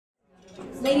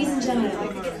Ladies and gentlemen,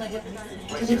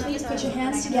 could you please put your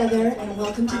hands together and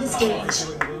welcome to the stage,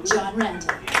 John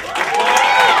Randall.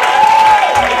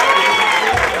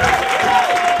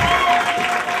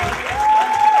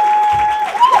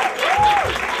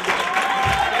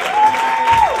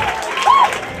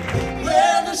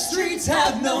 Where the streets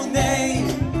have no name,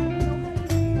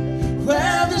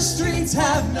 where the streets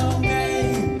have no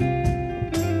name,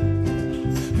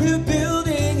 we're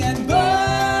building and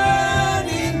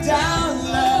burning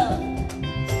down love,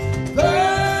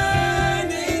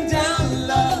 burning down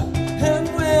love. And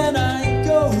when I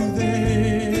go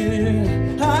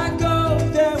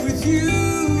there with you.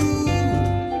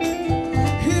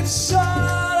 It's all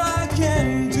I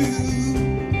can do.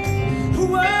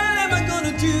 What am I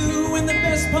gonna do when the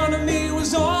best part of me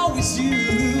was always you?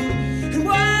 And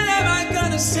what am I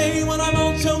gonna say when I'm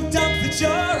all choked up that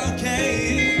you're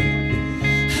okay?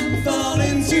 I'm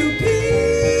falling to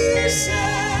pieces.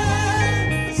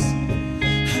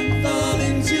 I'm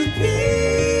falling to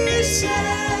pieces.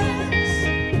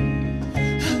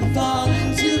 I'm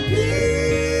falling to pieces.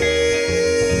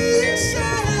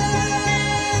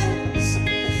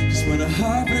 'Cause when a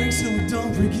heart breaks, no, it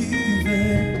don't break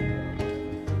even.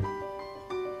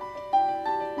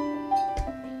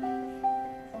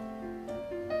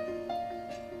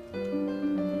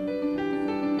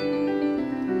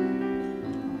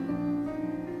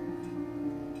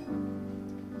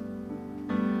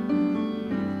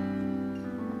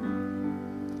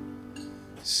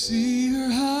 See her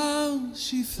how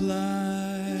she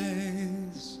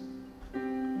flies,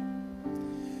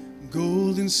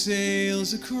 golden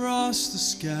sails across the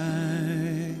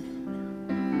sky,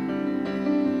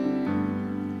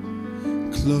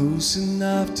 close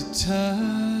enough to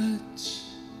touch,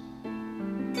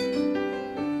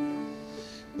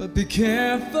 but be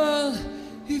careful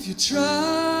if you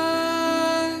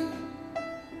try.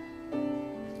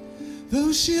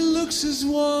 Though she looks as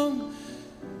warm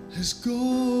as gold,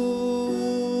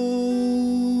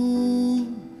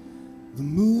 the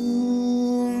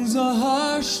moon's a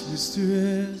harsh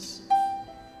mistress.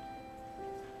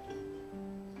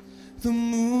 The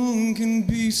moon can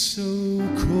be so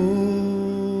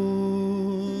cold.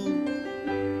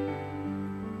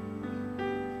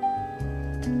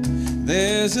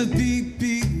 There's a beat,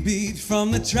 beat, beat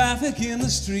from the traffic in the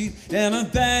street, and a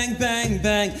bang, bang,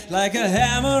 bang like a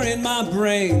hammer in my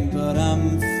brain. But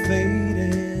I'm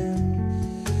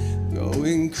fading,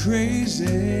 going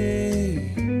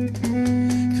crazy,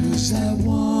 'cause I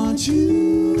want you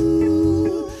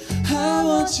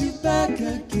back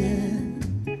again.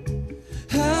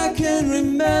 I can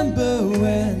remember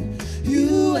when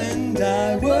you and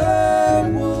I were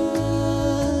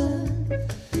one,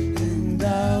 and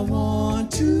I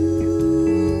want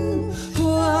to,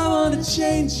 oh, I want to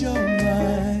change your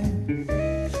mind.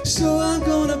 So I'm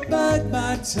gonna bide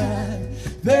my time,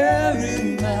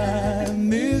 bearing my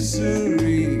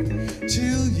misery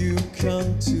till you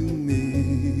come to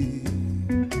me.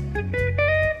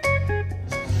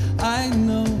 I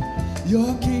know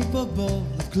you're capable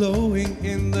of glowing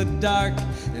in the dark,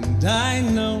 and I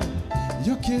know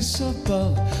you're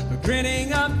kissable for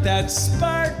grinning up that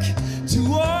spark to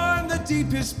warm the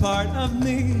deepest part of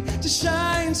me, to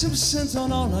shine some sense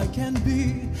on all I can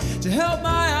be, to help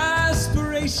my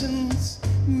aspirations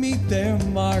meet their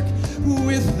mark.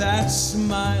 With that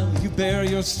smile, you bear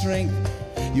your strength.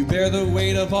 You bear the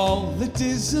weight of all the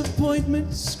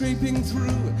disappointment scraping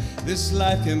through this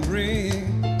life can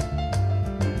bring.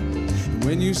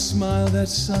 When you smile that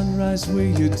sunrise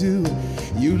way you do,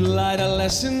 you light a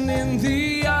lesson in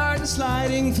the art of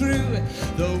sliding through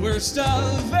the worst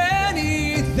of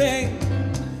anything.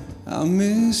 I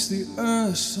miss the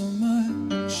earth so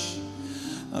much.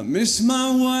 I miss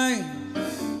my wife.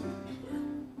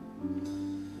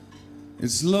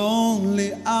 It's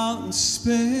lonely out in space,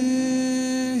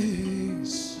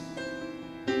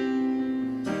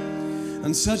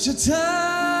 and such a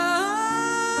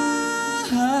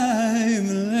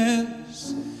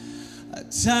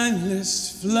timeless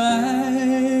flight.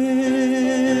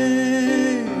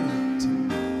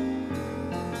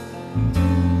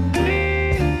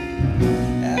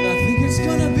 And I think it's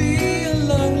gonna be a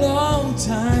long, long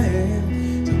time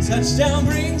till touchdown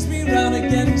brings me round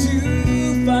again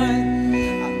to find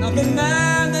I'm not the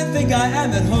man they think I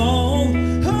am at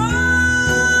home.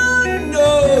 Oh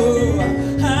no,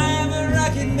 I'm a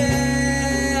rocket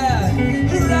man,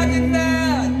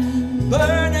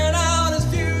 burning out his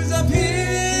fuse up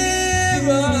here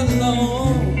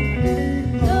alone.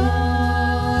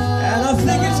 And I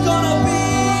think it's gonna be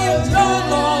a long,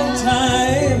 long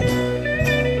time.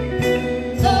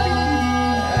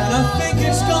 And I think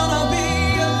it's gonna be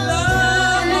a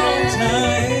long, long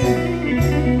time.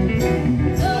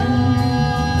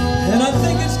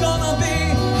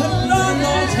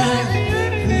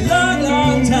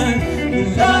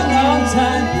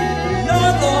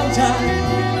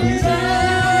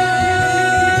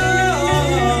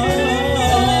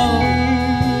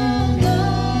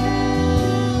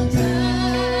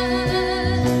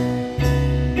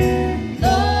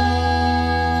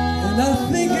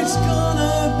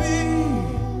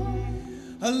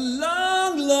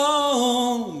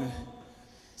 long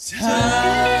time.